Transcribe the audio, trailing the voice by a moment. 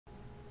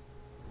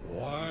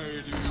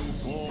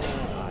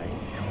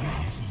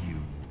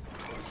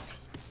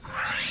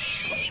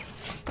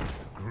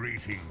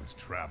Greetings,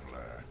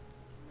 traveler.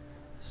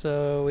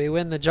 So we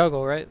win the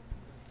juggle, right?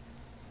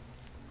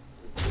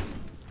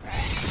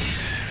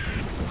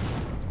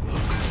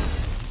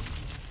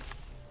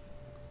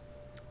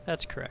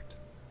 That's correct.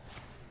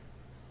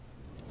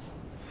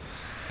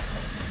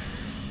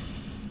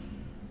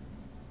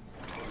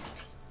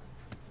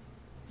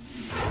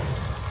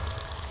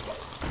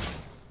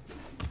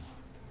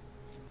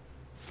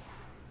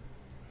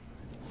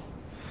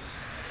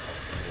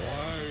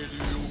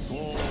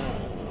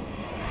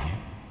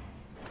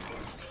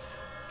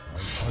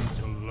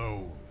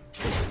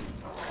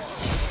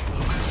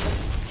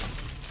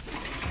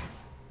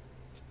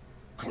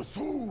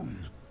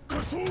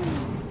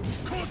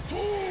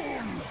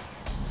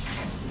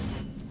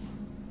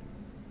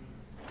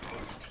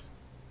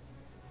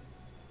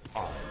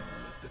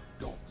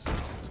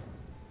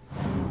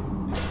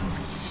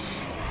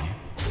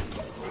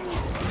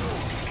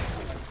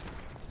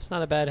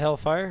 Not a bad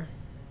Hellfire.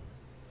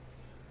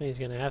 I think he's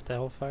gonna have to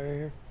Hellfire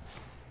here.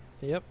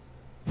 Yep.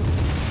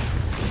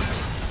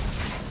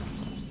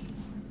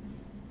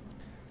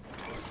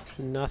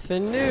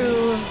 Nothing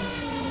new.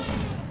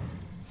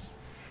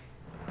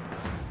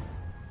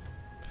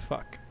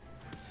 Fuck.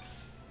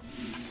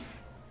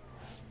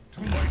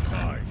 To my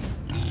side.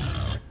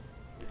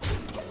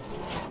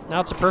 Now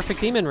it's a perfect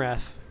Demon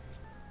Wrath.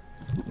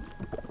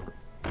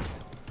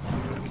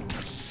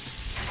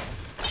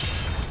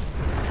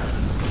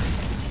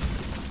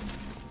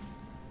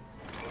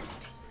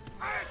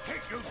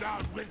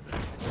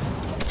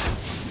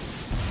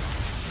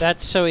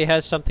 That's so he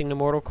has something to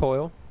Mortal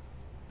Coil.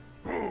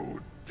 Who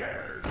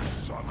dares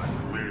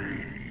summon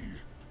me?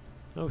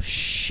 Oh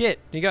shit!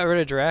 You got rid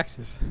of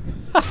Draxus.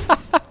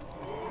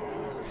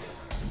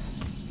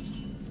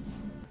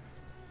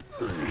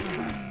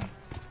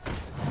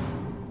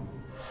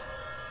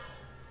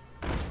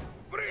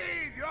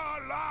 Breathe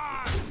your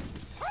last.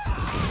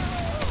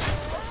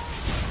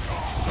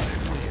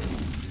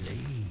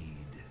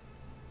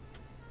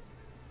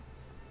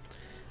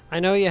 I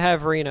know you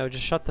have Reno.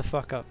 Just shut the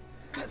fuck up.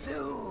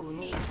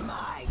 Cthulhu is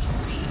my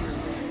shield.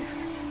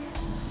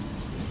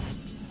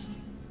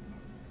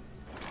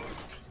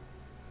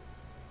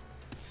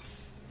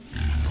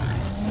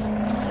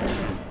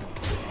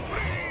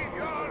 Breathe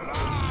your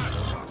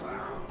last.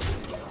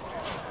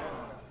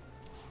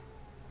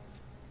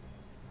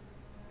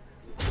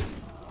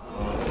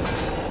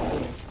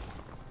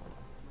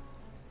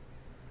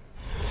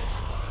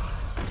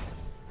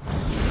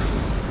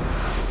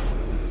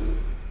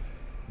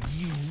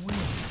 You win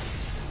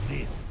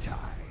this time.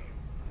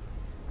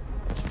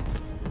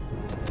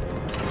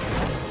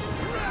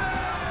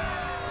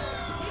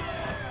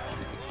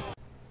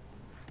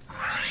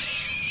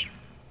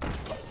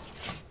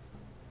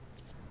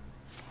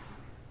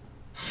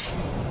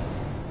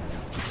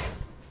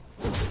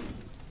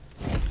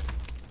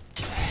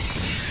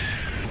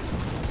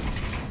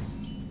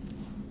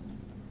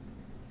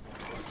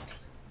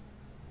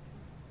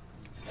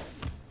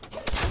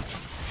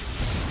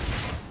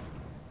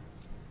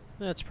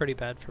 That's pretty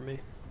bad for me.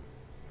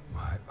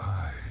 My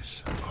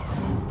eyes are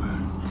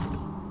open.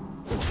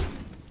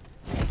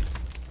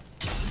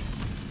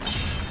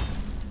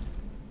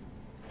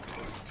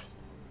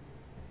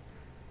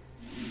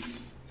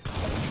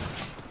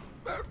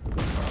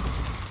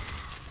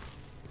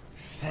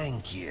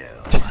 Thank you.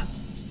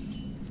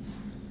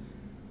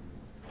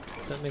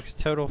 That makes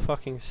total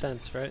fucking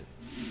sense, right?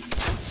 You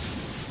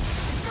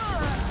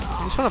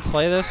just want to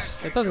play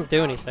this? It doesn't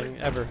do anything,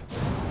 ever.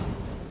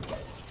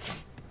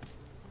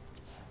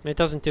 It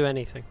doesn't do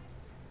anything.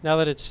 Now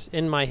that it's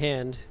in my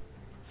hand,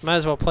 might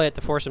as well play it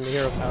to force him to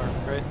hero power,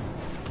 right?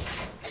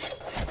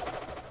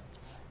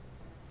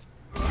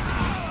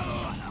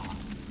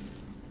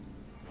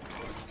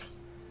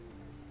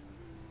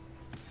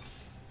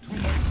 To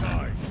my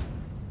side.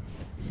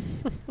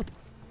 I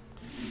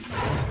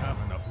don't have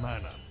enough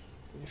mana.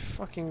 You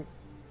fucking...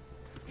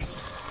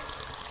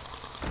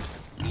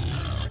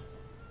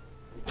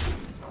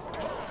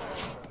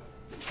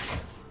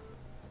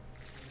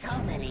 So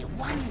many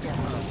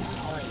wonderful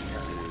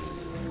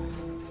poisons.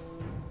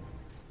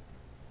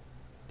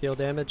 Deal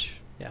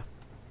damage? Yeah.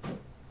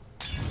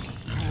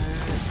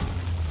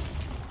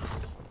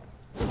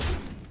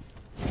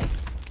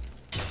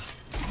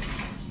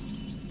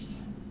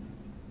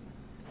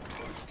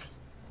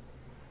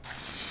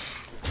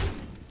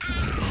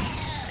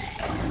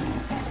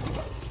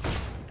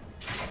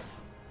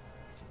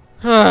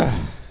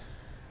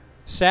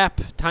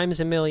 Sap times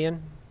a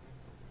million.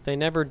 They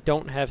never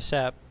don't have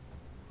sap.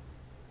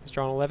 He's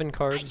drawn 11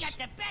 cards. I got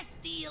the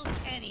best deals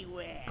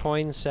anywhere.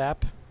 Coin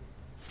sap.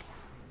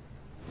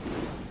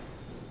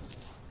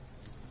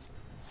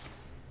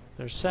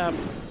 There's sap.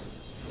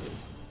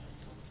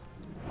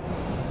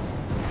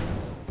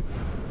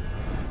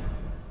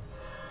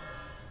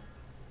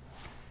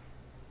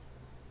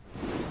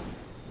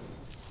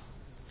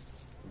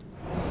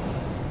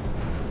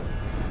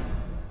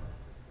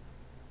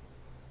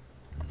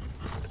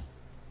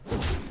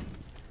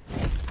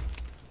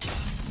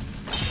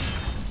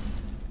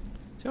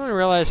 Do you want to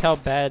realize how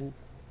bad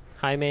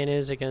High Man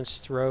is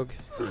against Rogue?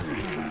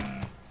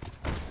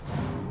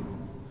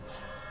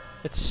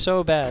 It's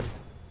so bad.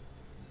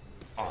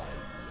 I'll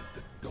let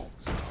the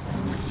dogs out.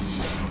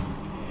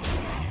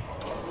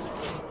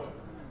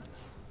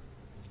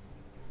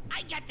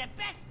 I got the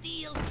best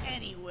deals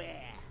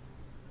anywhere.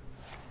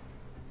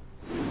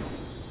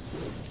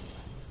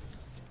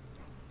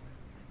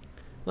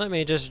 Let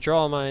me just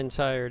draw my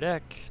entire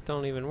deck.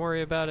 Don't even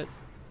worry about it.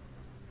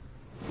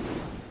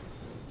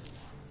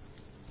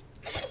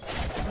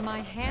 My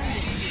hand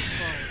is too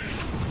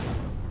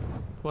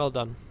full. Well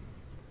done.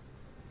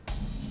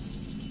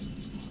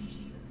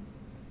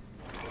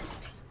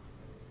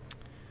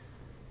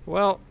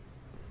 Well,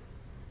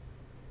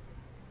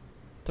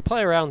 to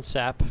play around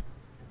Sap,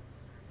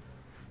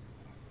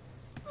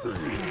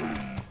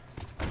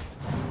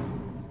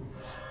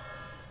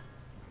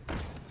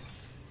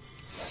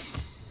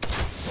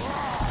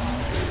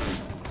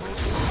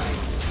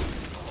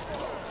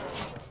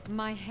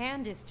 My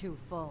hand is too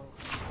full.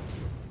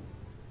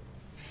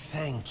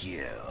 Thank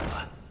you.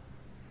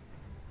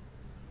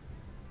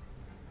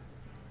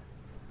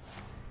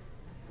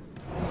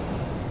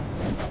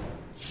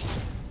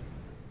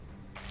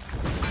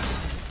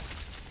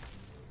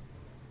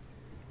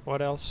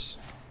 what else?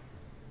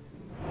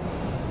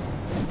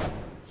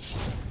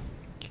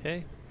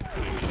 Okay.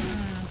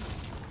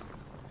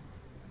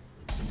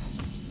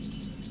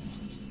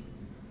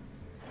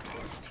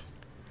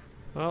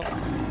 Well,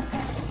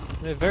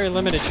 we have very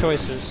limited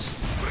choices,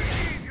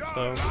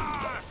 so...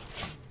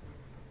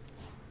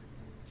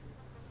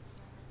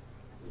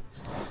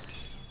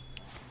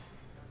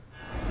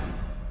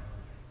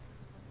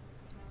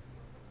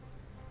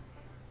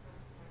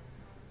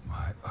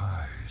 My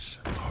eyes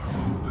are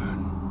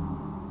open.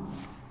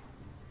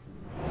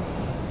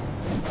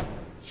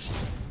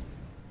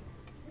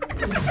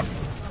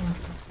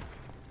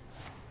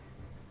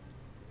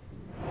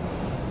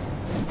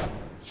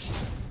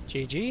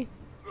 GG?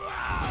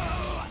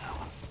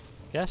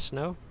 Yes,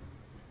 no?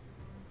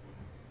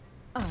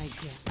 I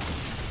get.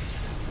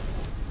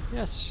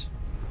 Yes.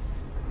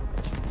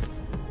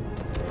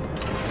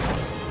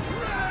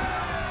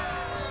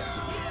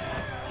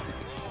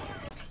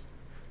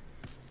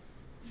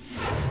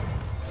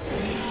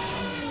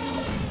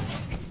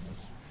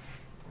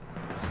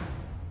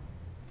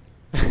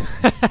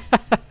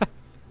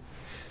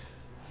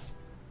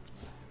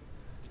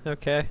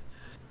 Okay.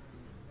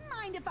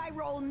 Mind if I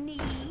roll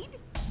need?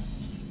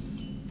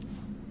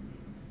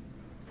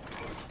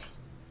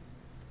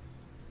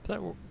 Is that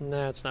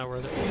nah, it's not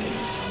worth it.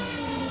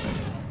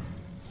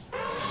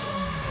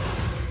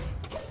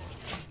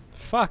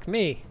 Fuck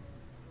me.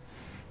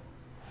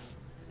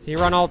 Does he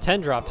run all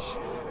 10 drops?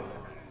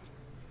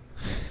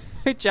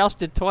 He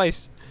jousted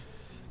twice.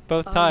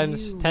 Both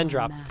times, 10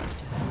 drop.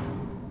 Master?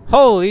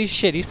 Holy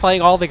shit, he's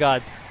playing all the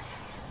gods.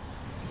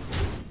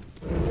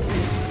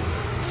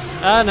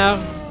 Oh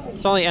no.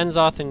 It's only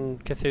Enzoth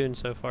and Cthulhu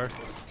so far.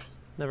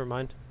 Never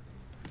mind.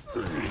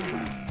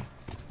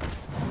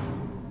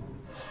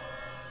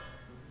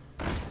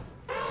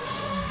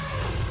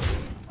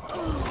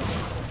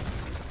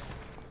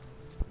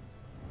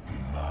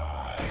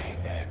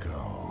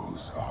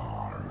 Echoes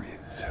are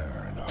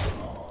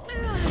eternal.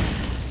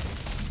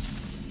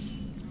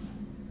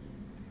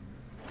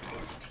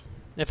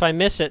 If I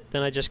miss it,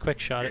 then I just quick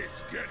shot it.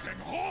 It's getting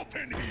hot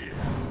in here.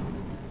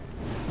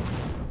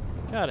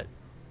 Got it.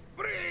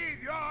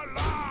 Breathe your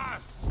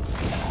last.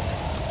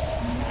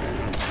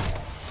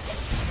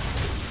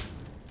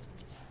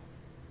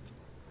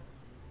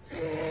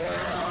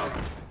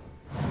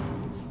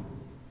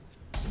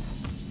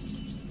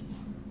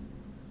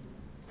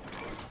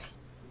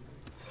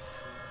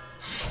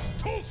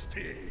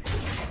 Toasty.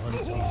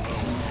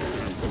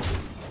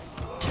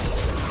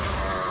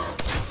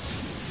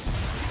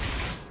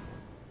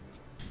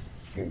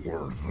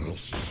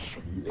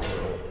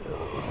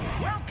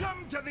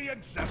 Welcome to the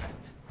exhibit.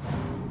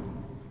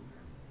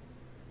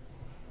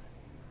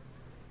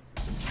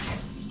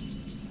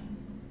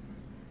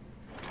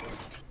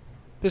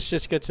 This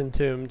just gets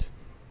entombed.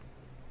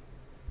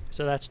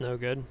 So that's no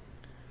good.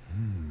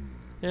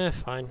 Yeah,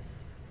 fine.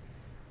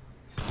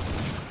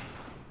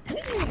 I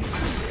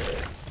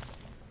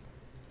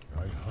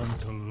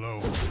hunt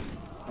alone.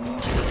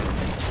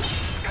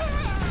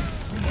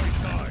 My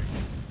side.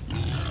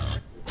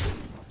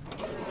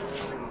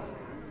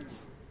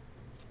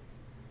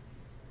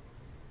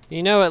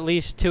 You know at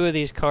least 2 of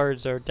these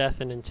cards are Death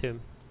and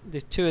Entomb.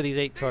 These 2 of these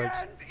 8 cards.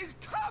 The end is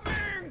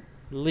coming.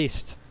 At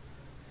least.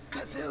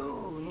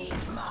 Cthulhu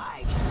is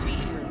my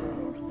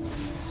shield.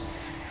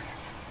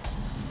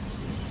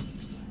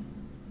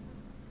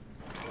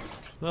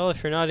 Well,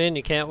 if you're not in,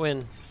 you can't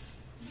win.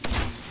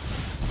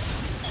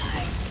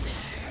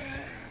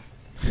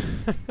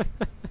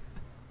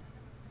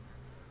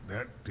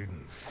 That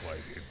didn't quite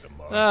hit the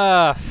mark.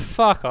 Ah,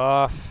 fuck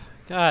off.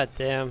 God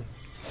damn.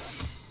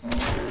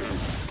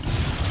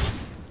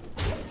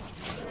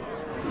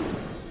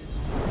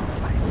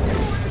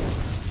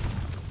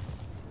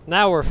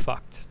 Now we're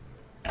fucked.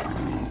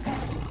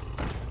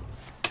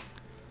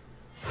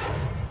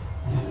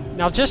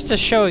 Now just to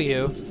show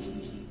you,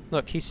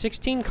 look, he's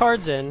 16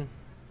 cards in.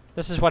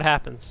 This is what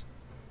happens.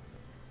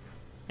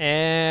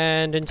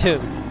 And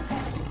entomb.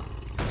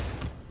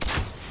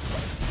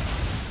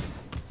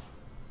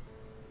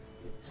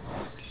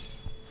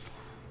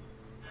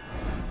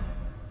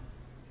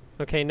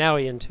 Okay, now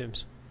he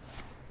entombs.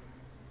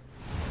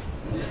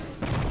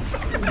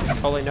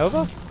 Holy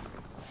Nova?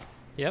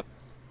 Yep.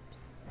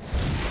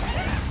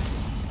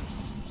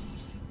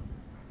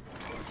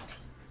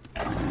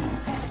 I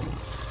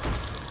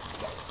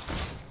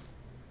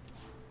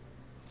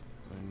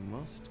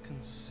must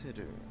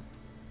consider.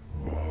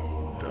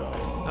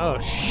 Oh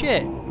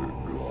shit.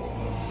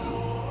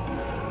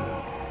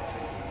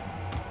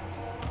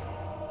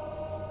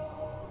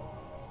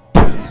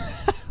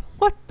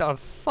 What the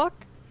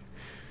fuck?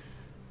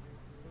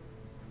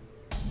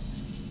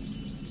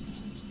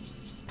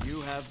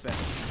 You have been.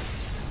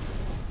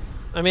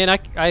 I mean,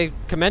 I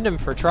commend him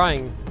for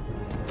trying.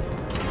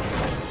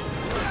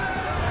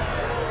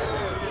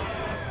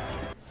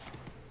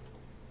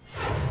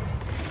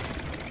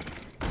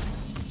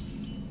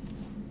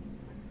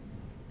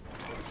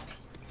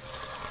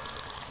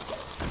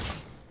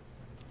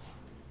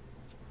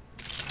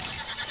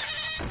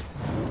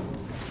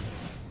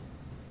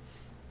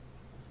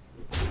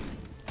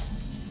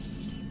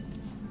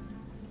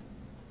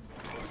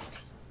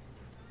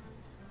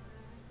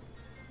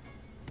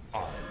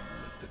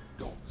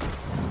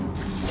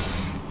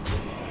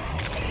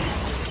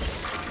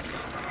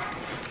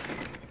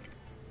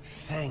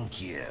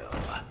 Thank you.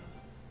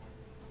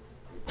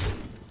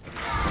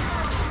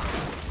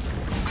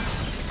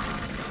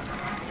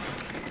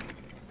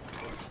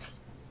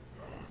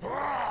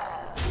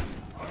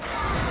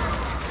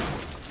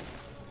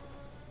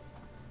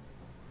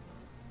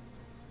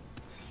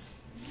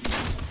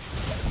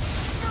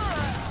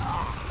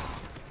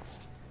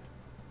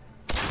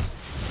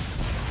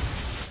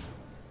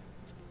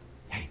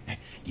 Hey,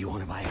 do you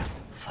want to buy a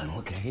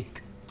funnel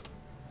cake?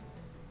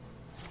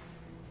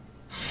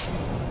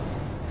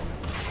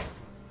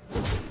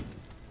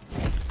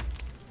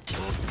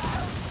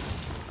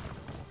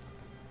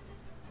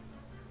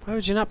 Why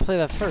would you not play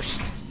that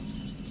first?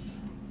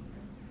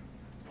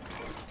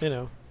 You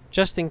know,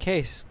 just in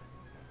case.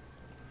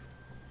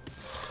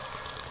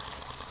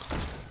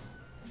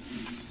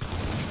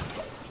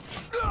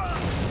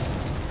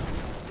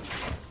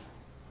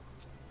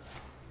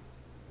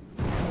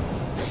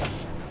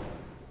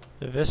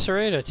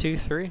 Eviscerate a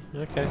 2/3?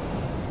 Okay.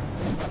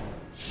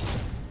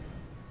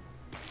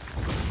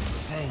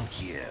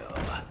 Thank you.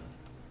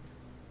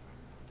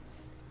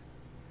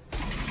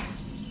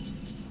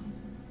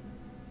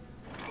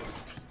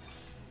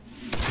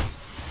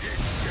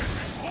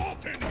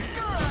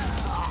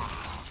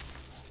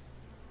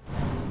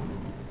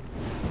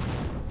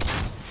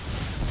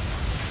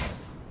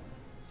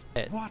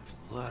 What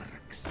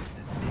lurks in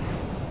the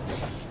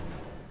depths?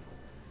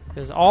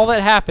 Because all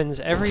that happens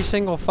every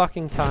single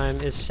fucking time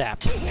is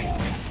sap.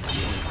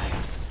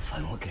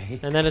 Funnel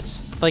cake? And then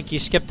it's like you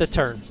skipped a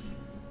turn.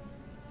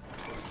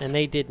 And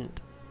they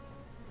didn't.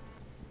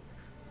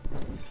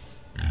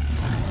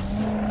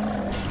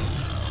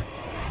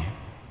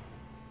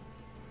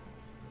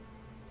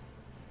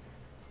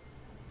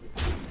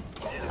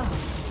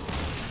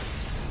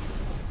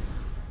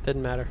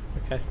 Didn't matter.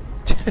 Okay.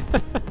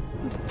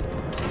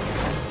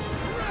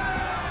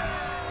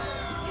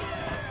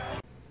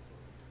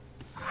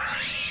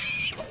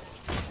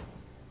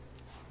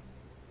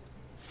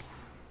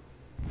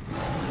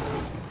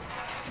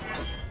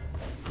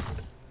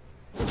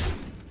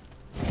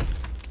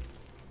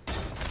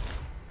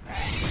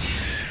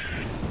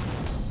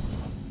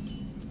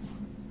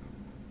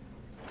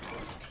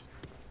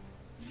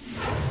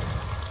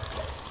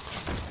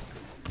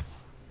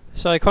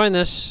 So I coined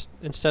this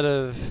instead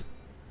of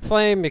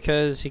flame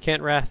because he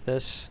can't wrath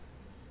this.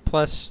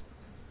 Plus,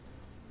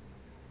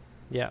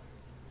 yeah.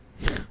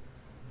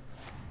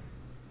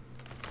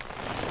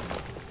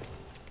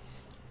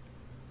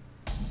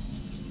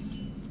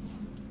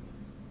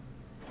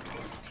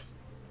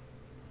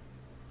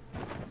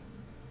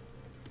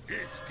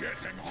 It's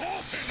getting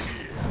hot in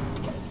here.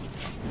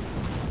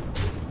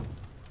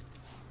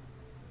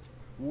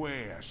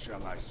 Where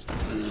shall I start?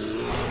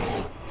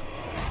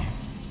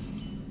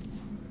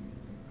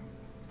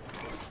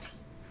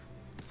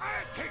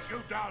 I'll take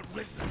you down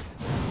with me.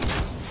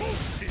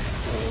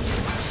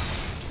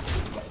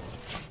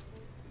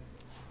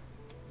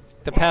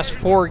 The past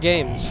 4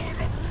 games.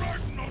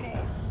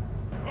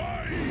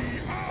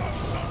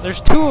 There's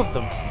 2 of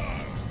them.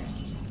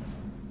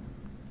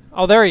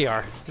 Oh, there you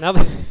are. Now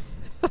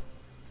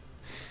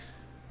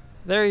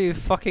there you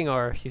fucking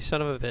are, you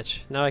son of a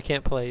bitch. Now I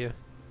can't play you.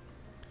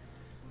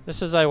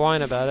 This is I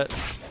whine about it.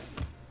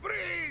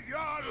 Breathe your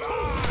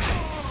life.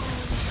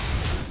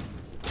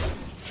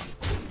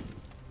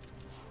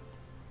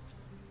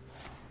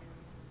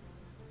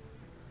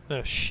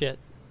 Oh shit.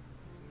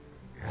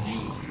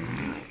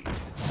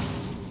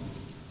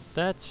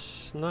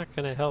 That's not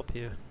gonna help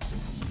you.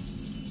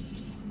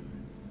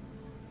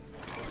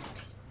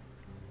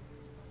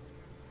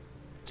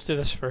 Let's do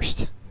this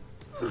first.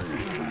 Breathe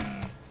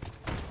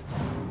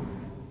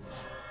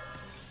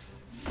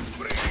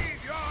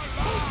your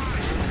life.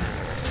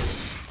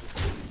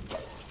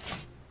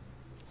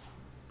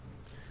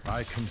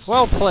 I can.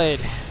 Well played.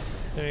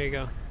 There you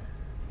go.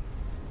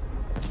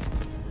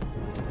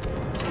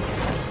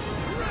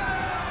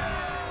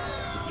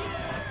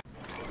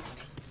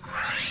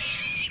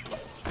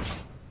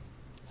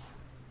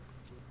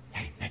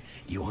 Hey,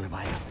 do you want to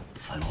buy a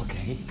funnel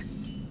cake?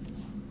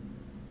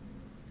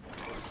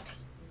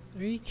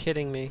 Are you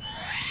kidding me?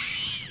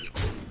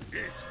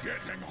 It's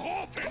getting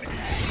hot in here.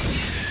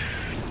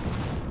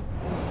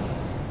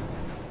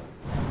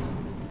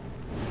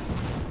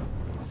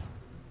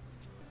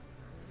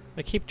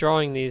 I keep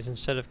drawing these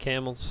instead of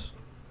camels.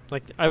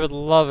 Like, I would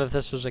love if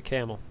this was a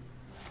camel.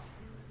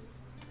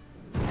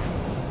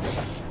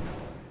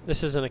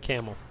 This isn't a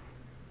camel.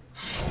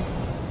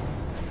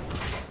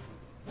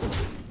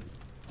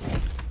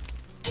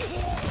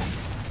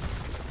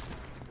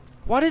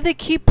 Why do they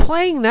keep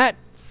playing that?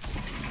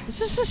 Is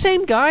this the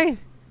same guy?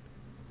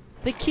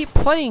 They keep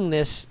playing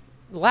this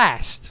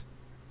last.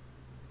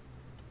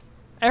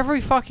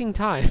 Every fucking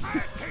time.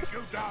 I'll take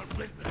you down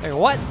with me. Hey,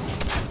 what?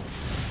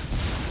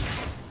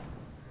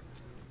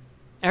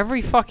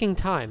 Every fucking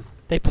time.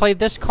 They play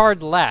this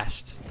card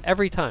last.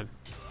 Every time.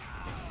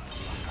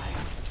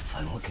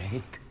 Funnel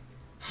cake?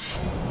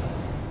 I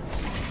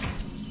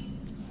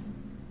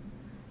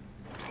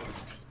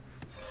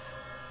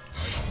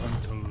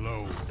want to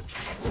load.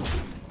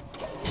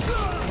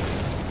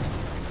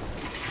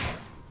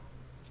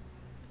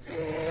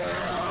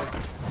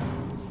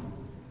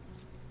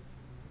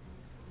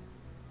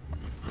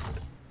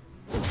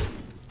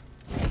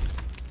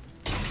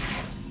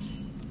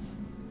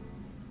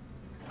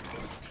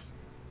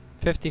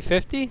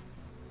 $50-50?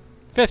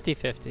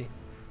 $50-50.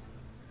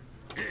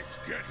 It's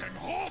getting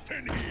hot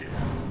in here.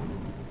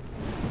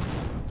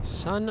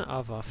 Son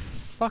of a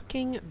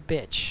fucking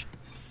bitch.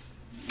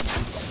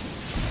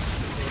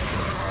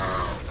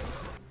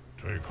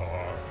 Take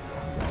heart.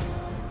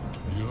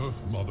 The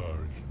Earth Mother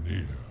is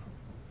near.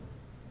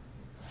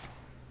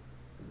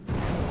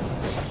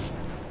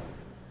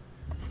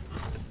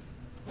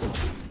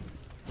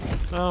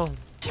 Oh.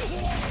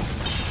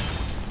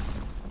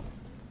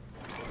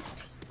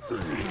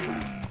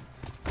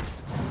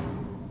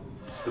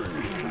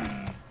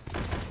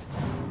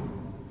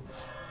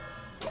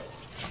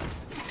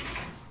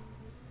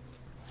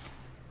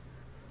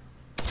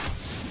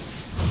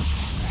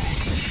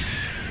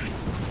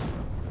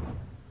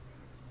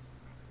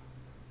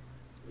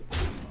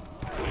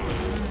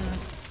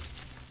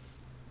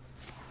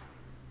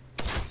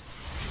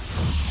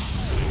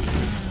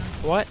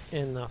 What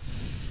in the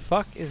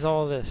fuck is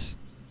all this?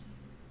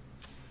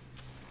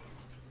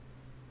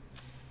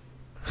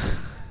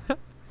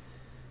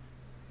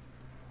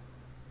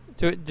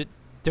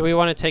 Do we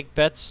want to take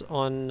bets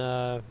on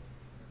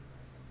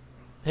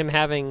him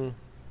having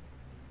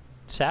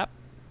sap?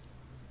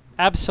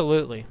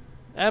 Absolutely.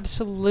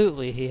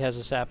 Absolutely he has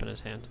a sap in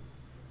his hand.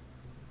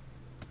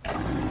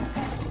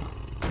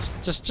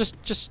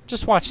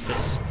 Just watch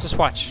this. Just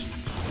watch.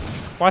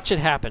 Watch it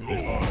happen. The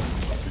Earth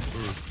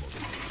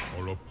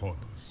Mother are upon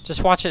us.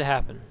 Just watch it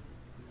happen.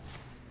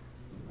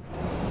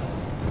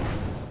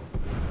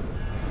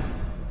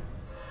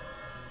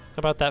 How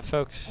about that,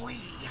 folks? We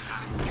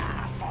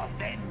hunger for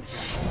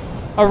vengeance.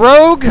 A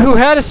rogue who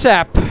had a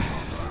sap.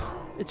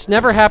 It's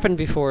never happened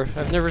before.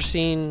 I've never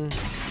seen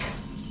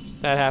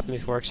that happen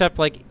before, except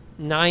like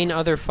 9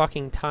 other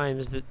fucking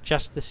times that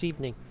just this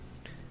evening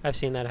I've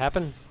seen that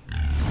happen.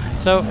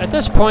 So at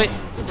this point,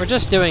 we're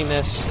just doing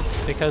this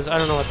because I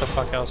don't know what the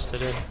fuck else to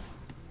do.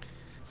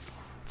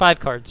 5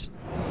 cards.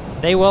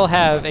 They will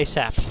have a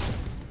sap.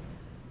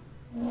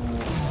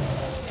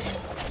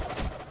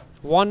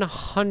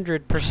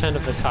 100%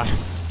 of the time.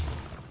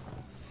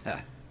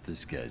 Ha,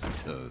 this guy's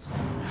toast.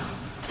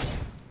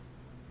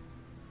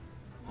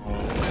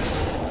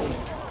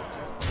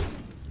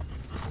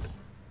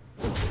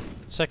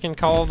 Second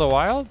Call of the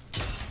Wild?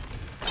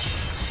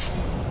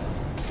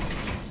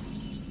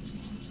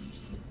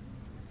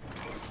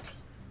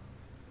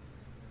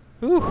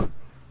 Ooh,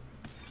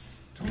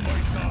 To my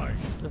side.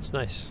 that's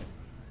nice.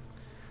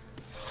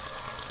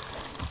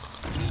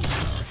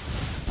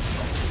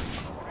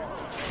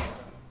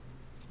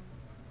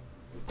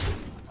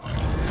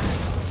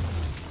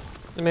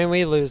 I mean,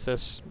 we lose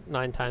this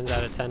 9 times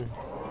out of 10.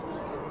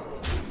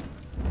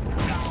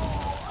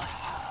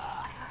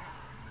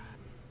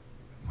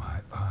 My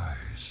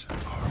eyes are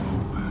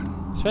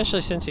open.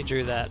 Especially since he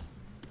drew that.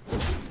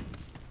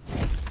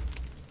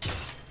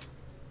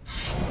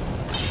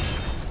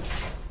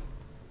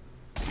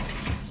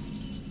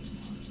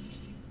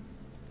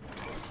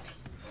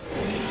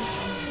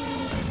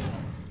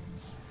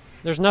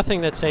 There's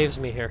nothing that saves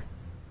me here.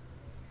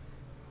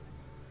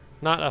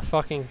 Not a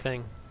fucking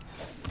thing.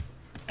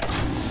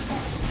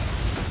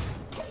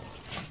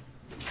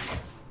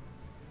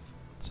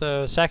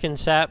 So, second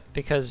sap,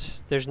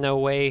 because there's no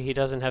way he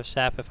doesn't have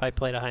sap if I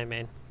played a high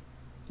main.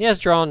 He has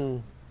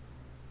drawn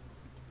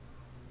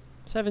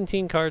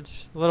 17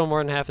 cards, a little more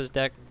than half his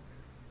deck.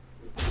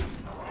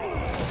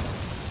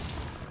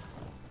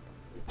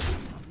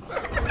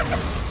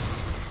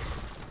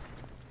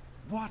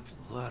 What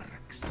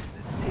lurks in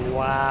the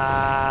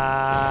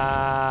Wow.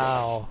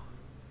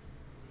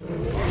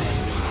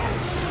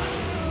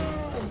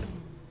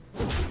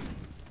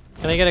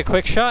 get a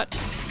quick shot?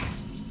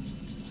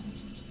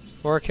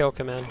 Or a kill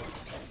command?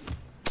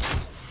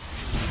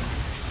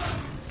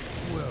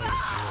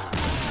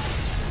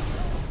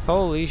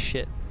 Holy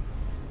shit.